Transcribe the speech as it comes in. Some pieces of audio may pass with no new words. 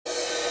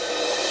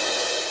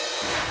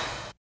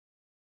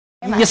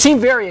You seem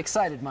very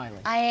excited, Miley.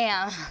 I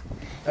am.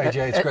 Hey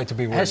Jay, it's great to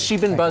be with you. Has she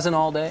been buzzing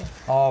all day?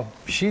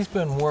 She's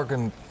been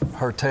working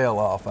her tail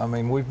off. I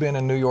mean, we've been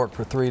in New York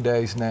for 3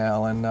 days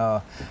now,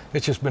 and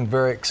it's just been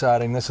very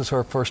exciting. This is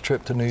her first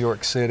trip to New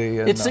York City.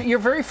 And, it's your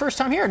very first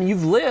time here, and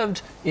you've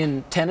lived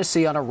in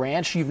Tennessee on a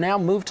ranch. You've now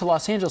moved to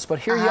Los Angeles, but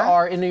here you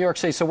are in New York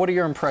City. So what are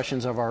your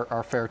impressions of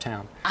our fair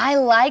town? I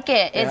like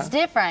it. It's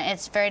different.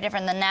 It's very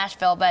different than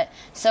Nashville, but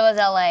so is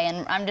LA,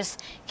 and I'm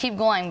just keep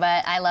going,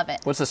 but I love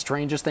it. What's the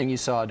strangest thing you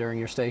saw during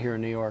your stay here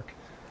in New York?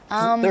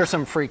 There are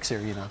some freaks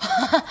here, you know.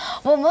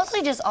 Well,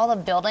 mostly just all the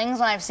buildings.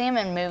 When I've seen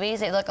them in movies,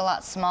 they look a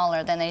lot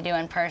smaller than they do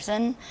in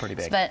person. Pretty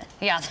big. But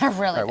yeah, they're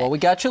really all right, big. well, we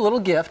got you a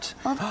little gift.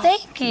 Well,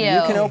 thank you.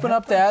 You can open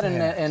up that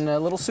and a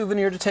little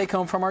souvenir to take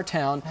home from our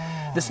town.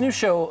 This new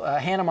show,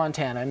 Hannah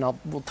Montana, and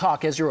we'll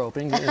talk as you're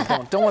opening.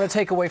 Don't want to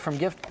take away from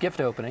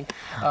gift opening.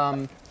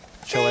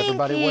 Show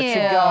everybody what you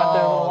got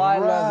there. I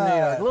love New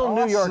York. A little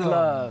New York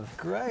love.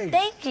 Great.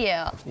 Thank you.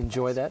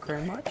 Enjoy that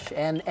very much.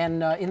 And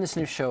in this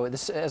new show,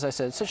 this, as I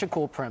said, it's such a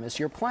cool premise.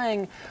 You're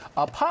playing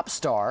a pop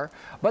star,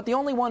 but the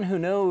only one who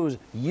knows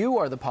you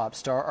are the pop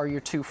star are your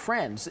two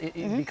friends,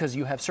 because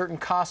you have certain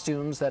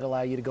costumes that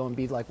allow you to go and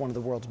be like one of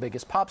the world's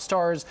biggest pop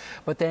stars,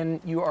 but then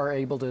you are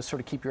able to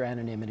sort of keep your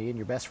anonymity, and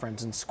your best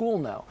friends in school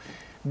know.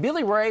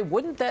 Billy Ray,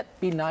 wouldn't that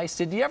be nice?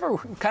 Did you ever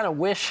kind of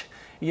wish,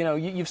 you know,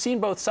 you've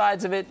seen both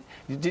sides of it.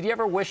 Did you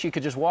ever wish you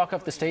could just walk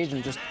off the stage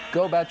and just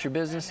go about your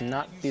business and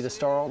not be the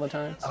star all the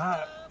time?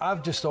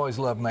 I've just always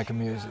loved making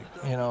music,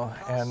 you know,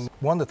 and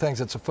one of the things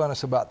that's the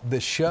funnest about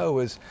this show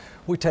is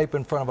we tape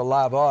in front of a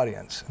live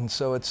audience, and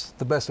so it's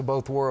the best of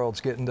both worlds,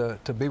 getting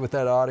to be with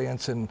that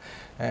audience and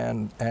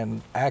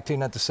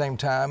acting at the same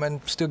time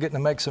and still getting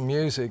to make some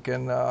music.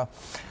 And I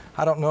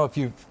don't know if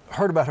you've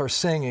heard about her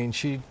singing.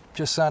 She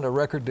just signed a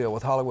record deal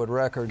with Hollywood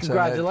Records.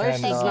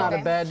 Congratulations. And, It's not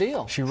a bad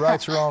deal. She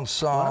writes her own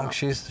songs.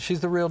 Wow. She's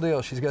the real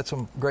deal. She's got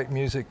some great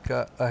music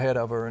ahead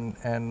of her,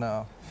 and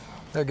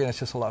again, it's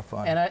just a lot of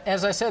fun. And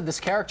as I said, this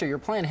character, you're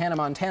playing Hannah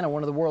Montana,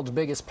 one of the world's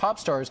biggest pop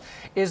stars.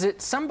 Is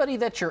it somebody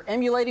that you're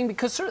emulating?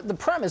 Because sort of the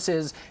premise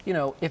is, you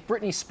know, if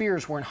Britney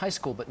Spears were in high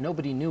school but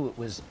nobody knew it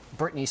was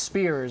Britney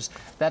Spears,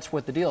 that's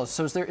what the deal is.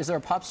 So is there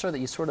a pop star that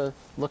you sort of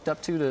looked up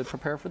to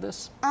prepare for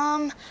this?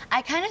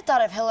 I kind of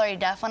thought of Hilary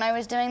Duff when I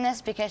was doing this,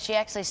 because she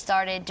actually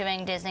started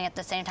doing Disney at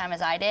the same time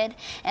as I did,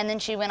 and then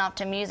she went off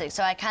to music.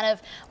 So I kind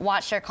of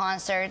watched her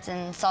concerts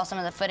and saw some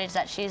of the footage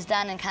that she's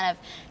done and kind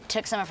of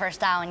took some of her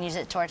style and used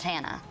it towards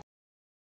Hannah.